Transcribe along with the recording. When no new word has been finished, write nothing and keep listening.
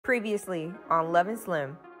Previously on Love and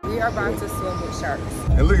Slim. We are about to swim with sharks.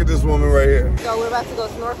 And look at this woman right here. So we're about to go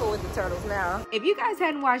snorkel with the turtles now. If you guys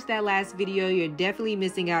hadn't watched that last video, you're definitely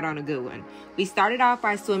missing out on a good one. We started off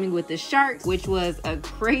by swimming with the sharks, which was a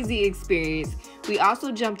crazy experience. We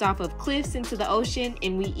also jumped off of cliffs into the ocean,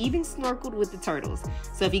 and we even snorkeled with the turtles.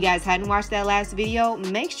 So if you guys hadn't watched that last video,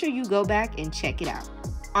 make sure you go back and check it out.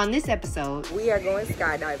 On this episode, we are going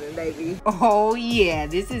skydiving, baby. Oh yeah,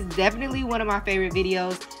 this is definitely one of my favorite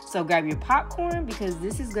videos. So grab your popcorn because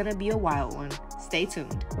this is gonna be a wild one. Stay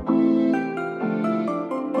tuned.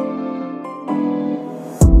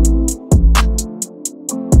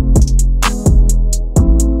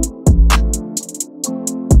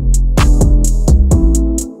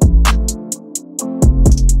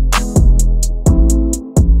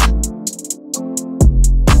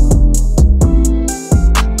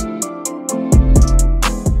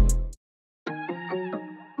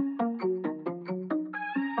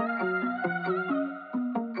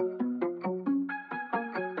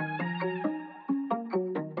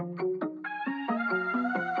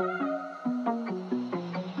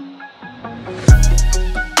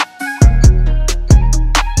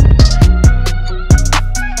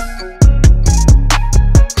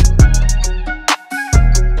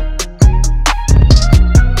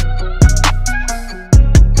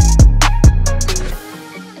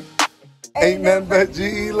 Ain't nothing but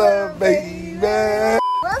G-Love, baby.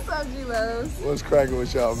 What's up, G-Loves? What's cracking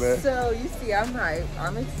with y'all, man? So, you see, I'm hyped.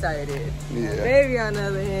 I'm excited. Yeah. Baby, on the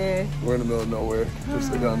other hand, We're in the middle of nowhere,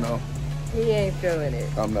 just so y'all know. he ain't feeling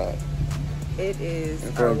it. I'm not. It is.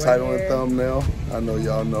 And for the title and thumbnail, I know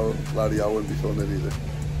y'all know a lot of y'all wouldn't be feeling it either.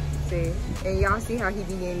 See, and y'all see how he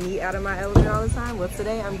be getting me out of my element all the time? Well,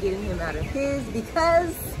 today I'm getting him out of his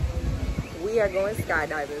because we are going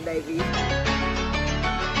skydiving, baby.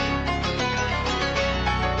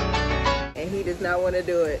 And he does not want to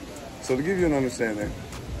do it. So to give you an understanding,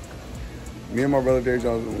 me and my brother Derek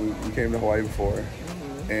Jones, we came to Hawaii before,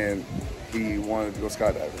 and he wanted to go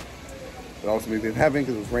skydiving. But ultimately it didn't happen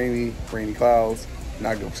because it was rainy clouds,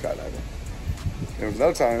 not go skydiving. And there was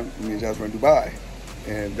another time, me and Jazz were in Dubai.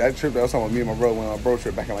 And that trip, that was talking about me and my brother went on a road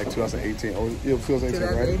trip back in like 2018. Or it was 2018,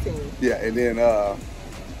 right? 2018. Yeah, and then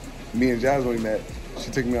me and Jazz, when we met, she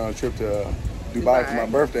took me on a trip to Dubai for my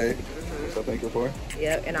birthday. So thank you for it.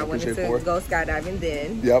 Yep, and I wanted to go skydiving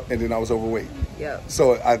then. Yep, and then I was overweight. Yep.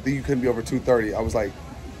 So I think you couldn't be over 230. I was like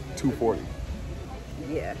 240.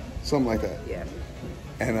 Yeah. Something like that. Yeah.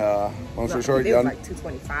 And long story short, it was like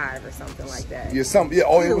 225 or something like that. Yeah,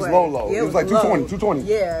 it was low. Yeah, it was like 220.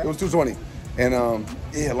 Yeah. It was 220. And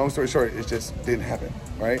yeah, long story short, it just didn't happen,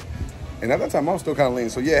 right? And at that time, I was still kind of lean.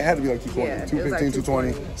 So yeah, it had to be like 220, yeah, 215,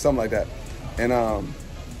 220, something like that. And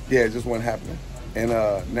yeah, it just wasn't happening. And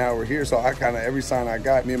now we're here, so I kind of, every sign I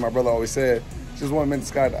got, me and my brother always said, just one minute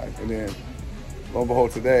to skydive. And then, lo and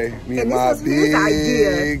behold, today, me and my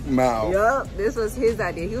big mouth. Yup, this was his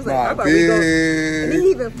idea. He was like, how about we go? And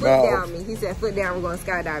he even foot down me. He said, foot down, we're going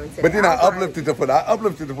skydiving today. But then I uplifted the foot. I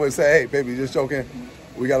uplifted the foot and said, hey, baby, just joking.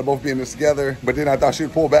 We got to both be in this together. But then I thought she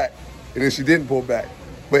would pull back. And then she didn't pull back.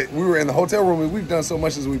 But we were in the hotel room, and we've done so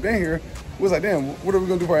much since we've been here. We was like, damn, what are we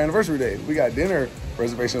going to do for our anniversary day? We got dinner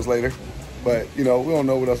reservations later. But, you know, we don't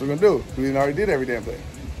know what else we're going to do. We already did every damn thing.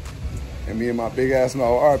 And me and my big ass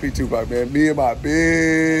mouth, RIP Tupac, man. Me and my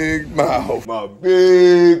big mouth. My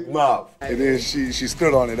big mouth. And then she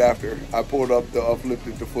stood on it after. I pulled up,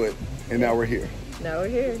 uplifted the foot, and now we're here. Now we're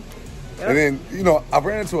here. Yep. And then, you know, I've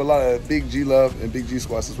ran into a lot of big G-Love and big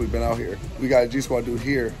G-Squad since we've been out here. We got a G-Squad dude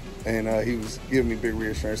here. And he was giving me big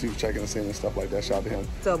reassurance. He was checking us in and stuff like that. Shout out to him.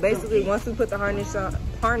 So basically, once we put the harness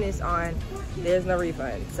on, there's no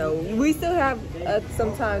refund. So we still have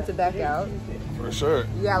some time to back out. For sure.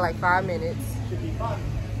 You got like 5 minutes.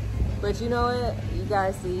 But you know what? You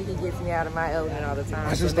guys see, he gets me out of my element all the time.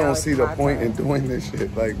 I just don't see the point in doing this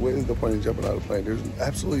shit. Like, what is the point in jumping out of the plane? There's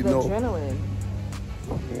absolutely no adrenaline.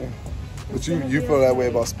 Yeah. But you feel that way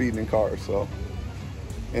about speeding in cars, so.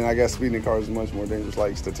 And I guess speeding in cars is much more dangerous,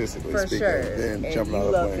 like statistically speaking, than jumping out of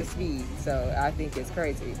a plane. You love to speed, so I think it's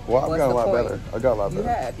crazy. Well, I've gotten a lot better. I got a lot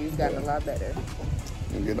better. You've gotten a lot better.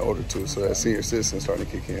 I'm getting older too, so that senior citizen starting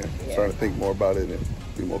to kick in. Yeah. Starting to think more about it and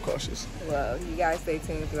be more cautious. Well, you guys stay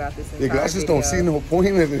tuned throughout this entire because I just don't see no point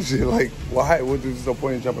in this shit. Like, why? There's no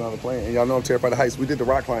point in jumping out of the plane. And y'all know I'm terrified of heights. We did the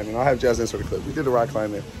rock climbing. I'll have Jazz insert the clip. We did the rock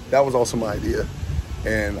climbing. That was also my idea.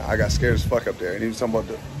 And I got scared as fuck up there. And he was talking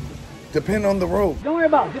about depend on the rope. Don't worry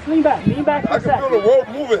about it. Just lean back. Lean back for a second. I can feel the rope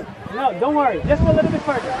moving. No, don't worry. Just go a little bit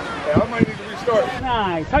further. Yeah, I might need to restart.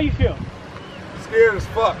 Nice. How you feel? Scared as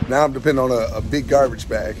fuck. Now I'm depending on a big garbage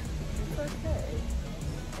bag. It's okay.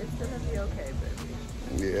 It's gonna be okay,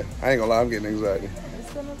 baby. Yeah, I ain't gonna lie, I'm getting anxiety. It's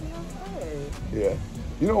gonna be okay. Yeah.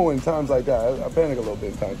 You know, in times like that, I panic a little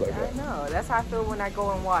bit in times like that. I know. That's how I feel when I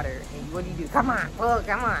go in water. And what do? Come on, well,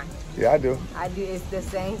 come on. Yeah, I do. I do. It's the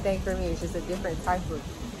same thing for me. It's just a different type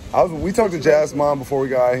of. We talked to Jazz's mom before we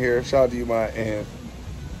got out here. Shout out to you, Ma. And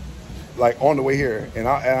like on the way here, and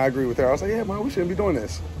I agree with her. I was like, yeah, Mom, we shouldn't be doing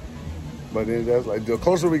this. But then Jazz like, the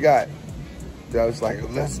closer we got, I was like,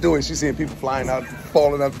 let's do it. She's seeing people flying out,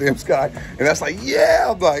 falling out the damn sky. And that's like,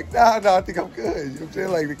 yeah. I'm like, nah, I think I'm good. You know what I'm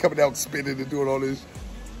saying? Like, they're coming out spinning and doing all this.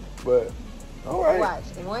 But, all right. Watch.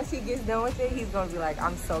 And once he gets done with it, he's going to be like,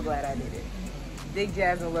 I'm so glad I did it. Big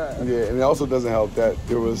Jazz and love. Yeah, and it also doesn't help that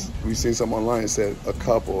we seen something online that said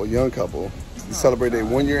a young couple, celebrated their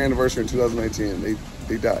 1 year anniversary in 2019.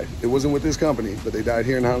 They died. It wasn't with this company, but they died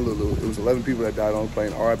here in Honolulu. It was 11 people that died on the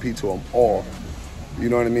plane. RIP to them all. You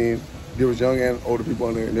know what I mean? There was young and older people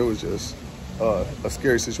in there, and it was just a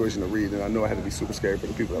scary situation to read. And I know I had to be super scary for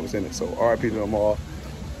the people that was in it. So RIP to them all.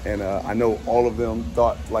 And I know all of them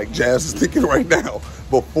thought like Jazz is thinking right now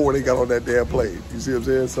before they got on that damn plane. You see what I'm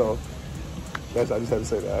saying? So I just had to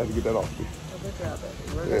say that. I had to get that off me. Good job,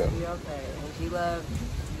 baby. We're gonna be okay. And she loves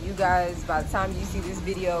you guys. By the time you see this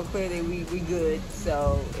video, clearly we good.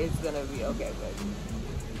 So it's gonna be okay, baby.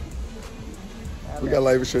 We got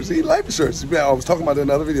life insurance. See, life insurance. I was talking about it in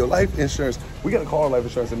another video. Life insurance. We got to call life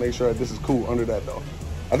insurance and make sure that this is cool under that, though.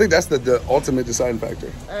 I think that's the ultimate deciding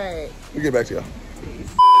factor. All right. We'll get back to y'all.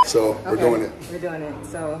 So, we're doing it. We're doing it.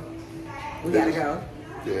 So, we got to go.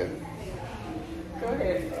 Yeah. Go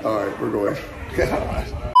ahead. All right, we're going.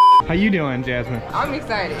 How you doing, Jasmine? I'm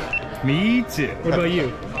excited. Me too. What about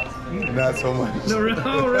you? Not so much. No,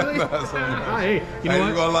 oh, really? Not so much. Oh, hey, you know I what?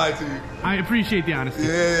 ain't gonna lie to you. I appreciate the honesty.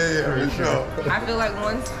 Yeah, for sure. I feel like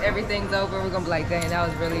once everything's over, we're going to be like, dang, that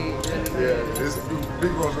was really, really good. Yeah, it's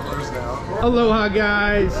big roles reverse now. Aloha,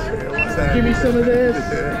 guys. Give me some of this.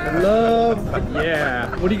 Love.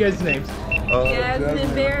 Yeah. What are you guys' names? Jasmine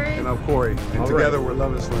and Barry. And I'm Corey. And together we're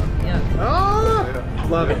Love and Slim. Yeah. Oh, Yeah.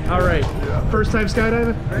 love it. All right. Yeah. First time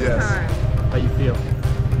skydiving? Yes. How you feel?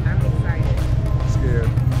 I'm excited. Scared.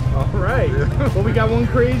 All right. Well, we got one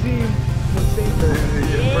crazy, one safer.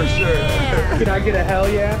 Yeah, for sure. Can I get a hell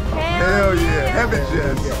yeah? Hell yeah. Heaven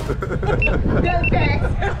yes. Good thanks.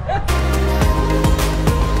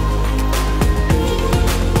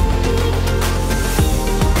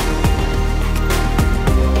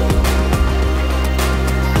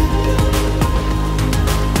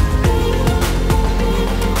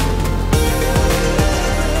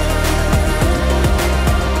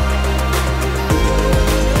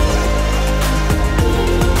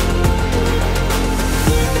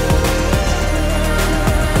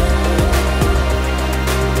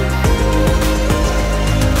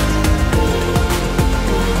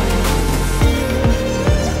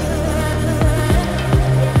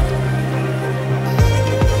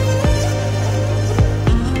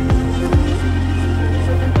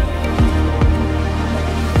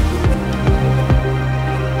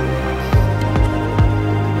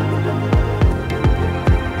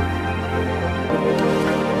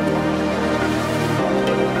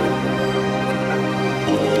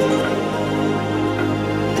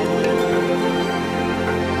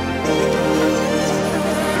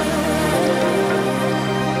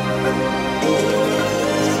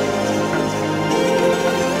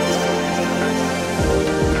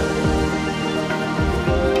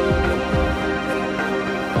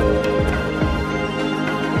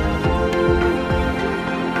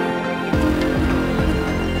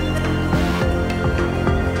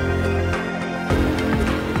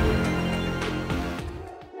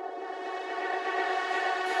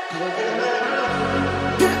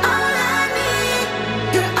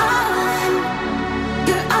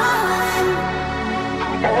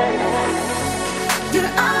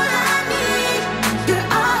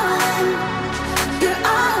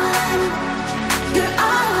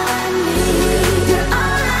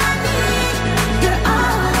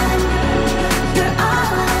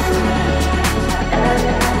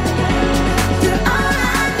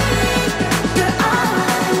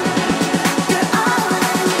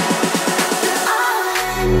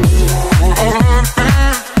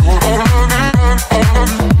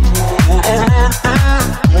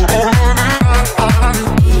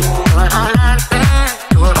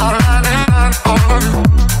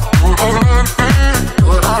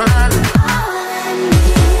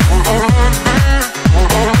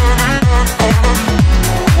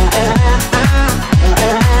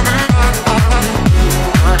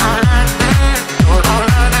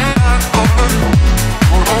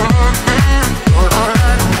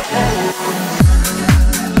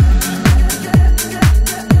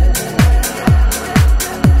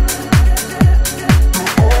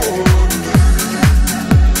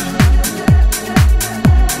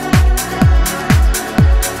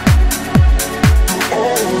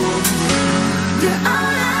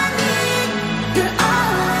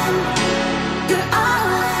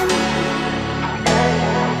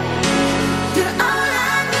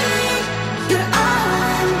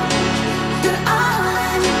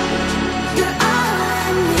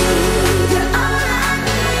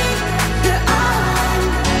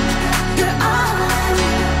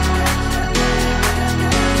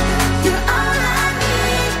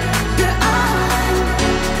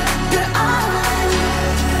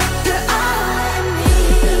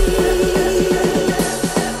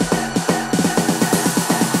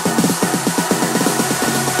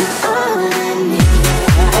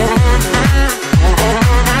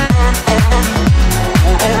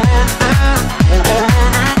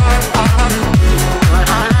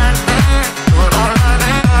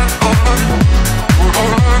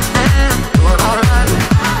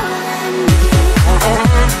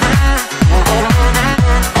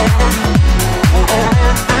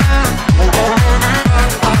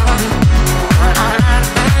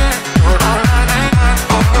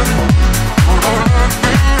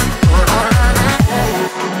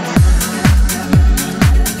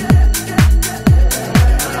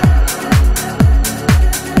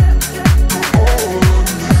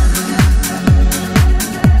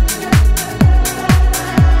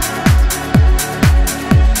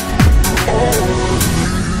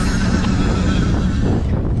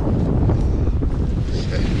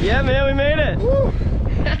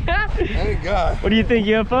 What do you think?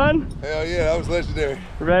 You have fun? Hell yeah, that was legendary.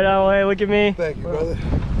 Right on way. Look at me. Thank you, brother.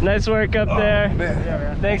 Nice work up there.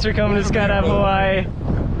 Man. Thanks for coming to Skydive Hawaii.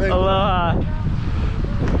 Aloha.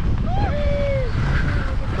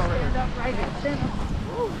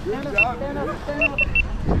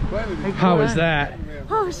 How was that?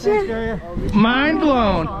 Oh shit. Mind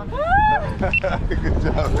blown. Good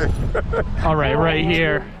job, man. All right, right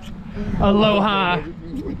here. Aloha.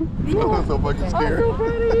 I'm so fucking scared.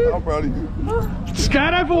 I'm proud of you.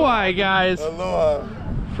 Skydive Hawaii, guys. Aloha.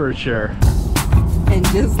 For sure. And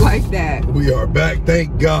just like that, We are back,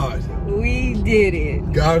 thank God. we did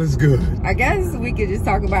it. God is good. I guess we could just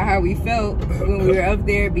talk about how we felt when we were up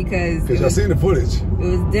there because Cause y'all seen the footage. it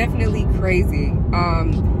was definitely crazy.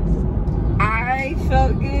 I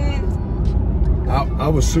felt good. I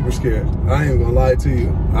was super scared. I ain't gonna lie to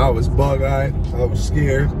you. I was bug-eyed. I was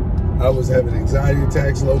scared. I was having anxiety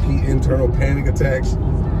attacks, low-key internal panic attacks.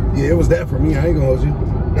 Yeah, it was that for me. I ain't gonna hold you.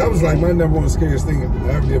 That was like my #1 scariest thing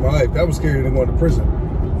I ever did in my life. That was scarier than going to prison. You know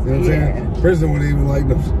what I'm saying? Prison wasn't even like,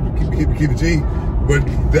 no, keep it G. But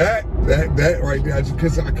that right there,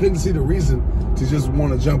 because I couldn't see the reason to just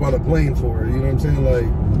want to jump out a plane for it. You know what I'm saying? Like,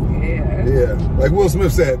 yeah. Like Will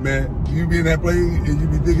Smith said, man, you be in that plane and you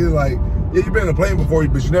be thinking like, yeah, you've been in a plane before,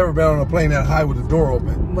 but you never been on a plane that high with the door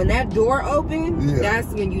open. When that door opened, that's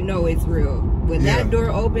when you know it's real. When that door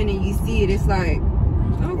opened and you see it, it's like,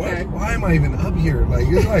 okay. Why am I even up here? Like,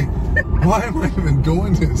 it's like, why am I even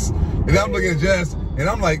doing this? And I'm looking at Jess, and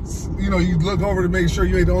I'm like, you know, you look over to make sure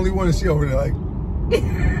you ain't the only one, and she over there like,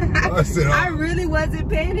 I said, I really wasn't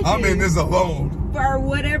panicking. I'm in this alone. For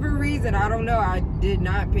whatever reason, I don't know. I did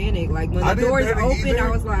not panic. Like when the doors opened, I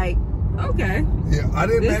was like, okay. Yeah, I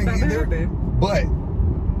didn't panic either. But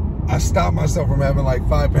I stopped myself from having like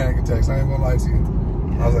 5 panic attacks. I ain't gonna lie to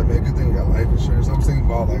you. I was like, man, good thing we got life insurance. I'm thinking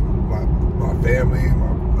about like my family.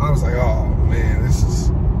 I was like, oh man, this is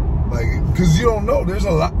like, cause you don't know. There's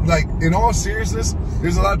a lot, like in all seriousness,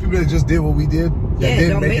 there's a lot of people that just did what we did and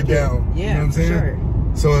didn't make it down. Yeah, you know what I'm saying? Sure.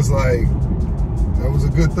 So it's like, that was a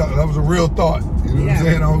good thought. That was a real thought. You know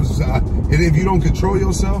what I'm saying? And if you don't control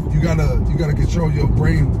yourself, you gotta control your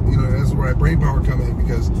brain. You know, that's where that brain power comes in,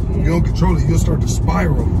 because if you don't control it, you'll start to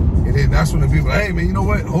spiral. And then that's when the people, hey man, you know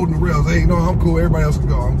what? Holding the rails. Hey, you know, I'm cool. Everybody else can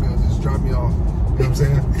go. I'm good. Just drop me off. You know what I'm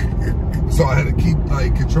saying? So I had to keep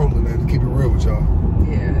like controlling that, to keep it real with y'all.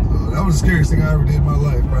 Yeah. So that was the scariest thing I ever did in my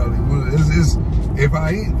life, probably. If I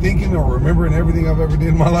ain't thinking or remembering everything I've ever did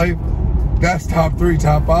in my life, that's top 3,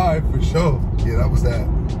 top 5 for sure. Yeah, that was that.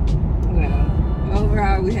 Well,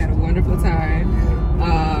 overall, we had a wonderful time.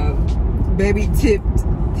 Yeah. Baby tipped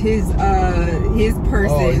his person.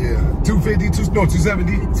 Oh yeah, 250,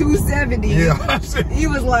 270. 270. Yeah. He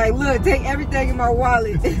was like, look, take everything in my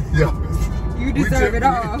wallet. Yeah. You deserve it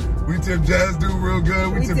all. We tipped Jazz dude real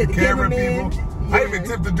good. We tipped the camera people. Yeah. I even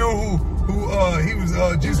tipped the dude who he was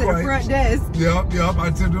Just at the front desk. Yup.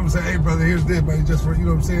 I tipped him and said, hey brother, here's this, buddy, just for, you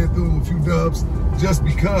know what I'm saying, threw him a few dubs, just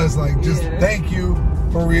because, like, just thank you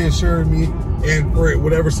for reassuring me and for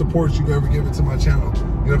whatever support you've ever given to my channel. You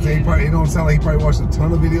know what I'm saying? He don't sound like he probably watched a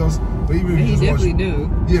ton of videos, but even if he definitely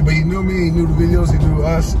knew. Yeah, but he knew me, he knew the videos, he knew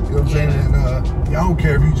us, you know what I'm saying? And I don't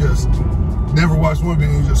care if you just never watched one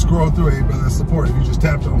video, you just scroll through it, brother, that's support. If you just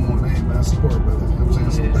tapped on one, hey man, that's support, brother. You know what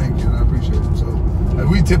I'm saying? So thank you, and I appreciate it. So like,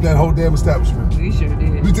 we tipped that whole damn establishment. We sure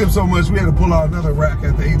did. We tipped so much we had to pull out another rack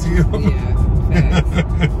at the ATM.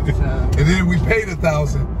 Yeah. And then we paid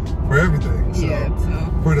 $1,000 for everything. So,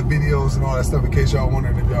 for the videos and all that stuff, in case y'all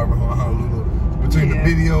wondering if y'all ever on Honolulu. Between the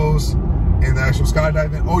videos and the actual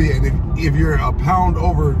skydiving. Oh yeah, and if you're a pound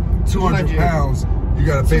over 200 pounds, you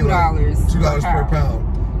gotta pay $2 per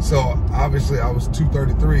pound. So obviously I was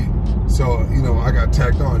 233. So, you know, I got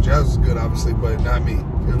tacked on. Jazz was good obviously, but not me. You know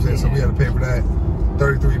what I'm saying? So we had to pay for that.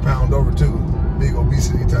 33 pound over too. Big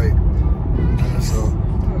obesity type. So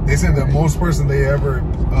they said the most person they ever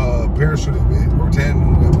parachuted with or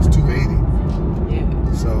tandem with was 280. Yeah.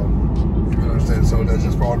 So, you know what I'm saying? So that's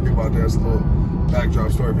just for all the people out there. It's a little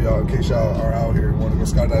backdrop story for y'all in case y'all are out here and want to go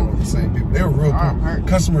skydiving with the same people. They were real cool.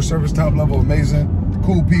 Customer service, top level, amazing.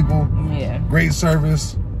 Cool people. Yeah. Great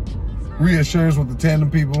service. Reassurance with the tandem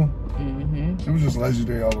people. It was just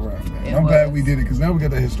legendary all around, man. I'm glad we did it because now we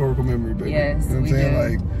got that historical memory, baby. Yes, you know what I'm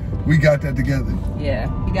saying? Like, we got that together. Yeah.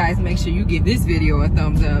 You guys make sure you give this video a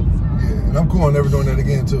thumbs up. Yeah, and I'm cool on never doing that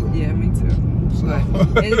again, too. Yeah, me too. So.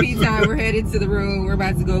 But in the meantime, we're headed to the room. We're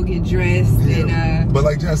about to go get dressed. And, but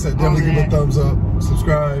like Jess said, definitely give a thumbs up,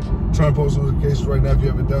 subscribe, try and post notifications right now if you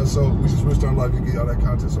haven't done so. We just switched our live to get y'all that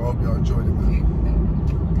content, so I hope y'all enjoyed it, man.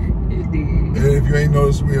 It did. And if you ain't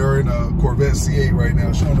noticed, we are in a Corvette C8 right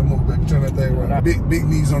now. Show them the move, baby. Turn that thing around. Big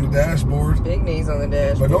knees on the dashboard. Big knees on the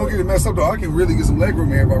dashboard. But don't get it messed up though. I can really get some leg room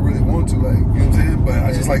here if I really want to, like, you know what I'm saying? But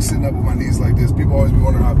I just like sitting up with my knees like this. People always be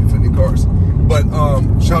wondering how I fit in cars. But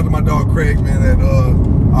shout out to my dog Craig, man. That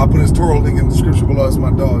I'll put his TURO link in the description below. It's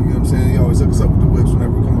my dog, you know what I'm saying? He always hooks us up with the whips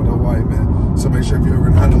whenever we come out to Hawaii, man. So make sure if you're ever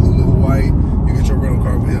in Honolulu, Hawaii, you get your rental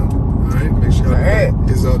car with him. All right? Make sure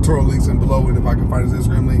his TURO links in below, and if I can find his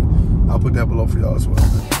Instagram link, I'll put that below for y'all as well.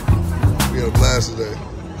 We had a blast today.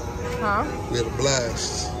 Huh? We had a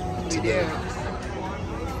blast today.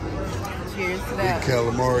 Cheers to that. Big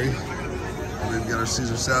calamari. And then we got our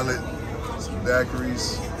Caesar salad, some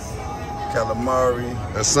daiquiris, calamari.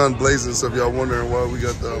 That sun blazing, so if y'all wondering why we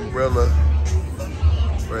got the umbrella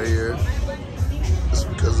right here, it's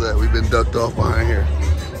because of that. We've been ducked off behind here.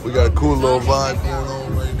 We got a cool little vibe going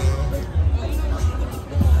on right now.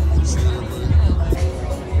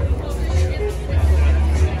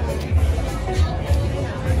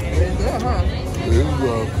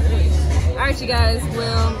 Alright, you guys,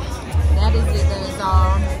 well, that is it. That is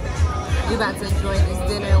all. We're about to enjoy this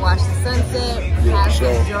dinner, watch the sunset, have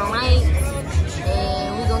some drinks,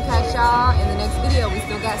 and we're going to catch y'all in the next video. We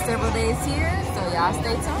still got several days here, so y'all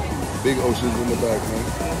stay tuned. Big oceans in the back,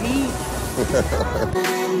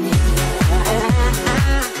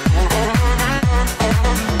 man.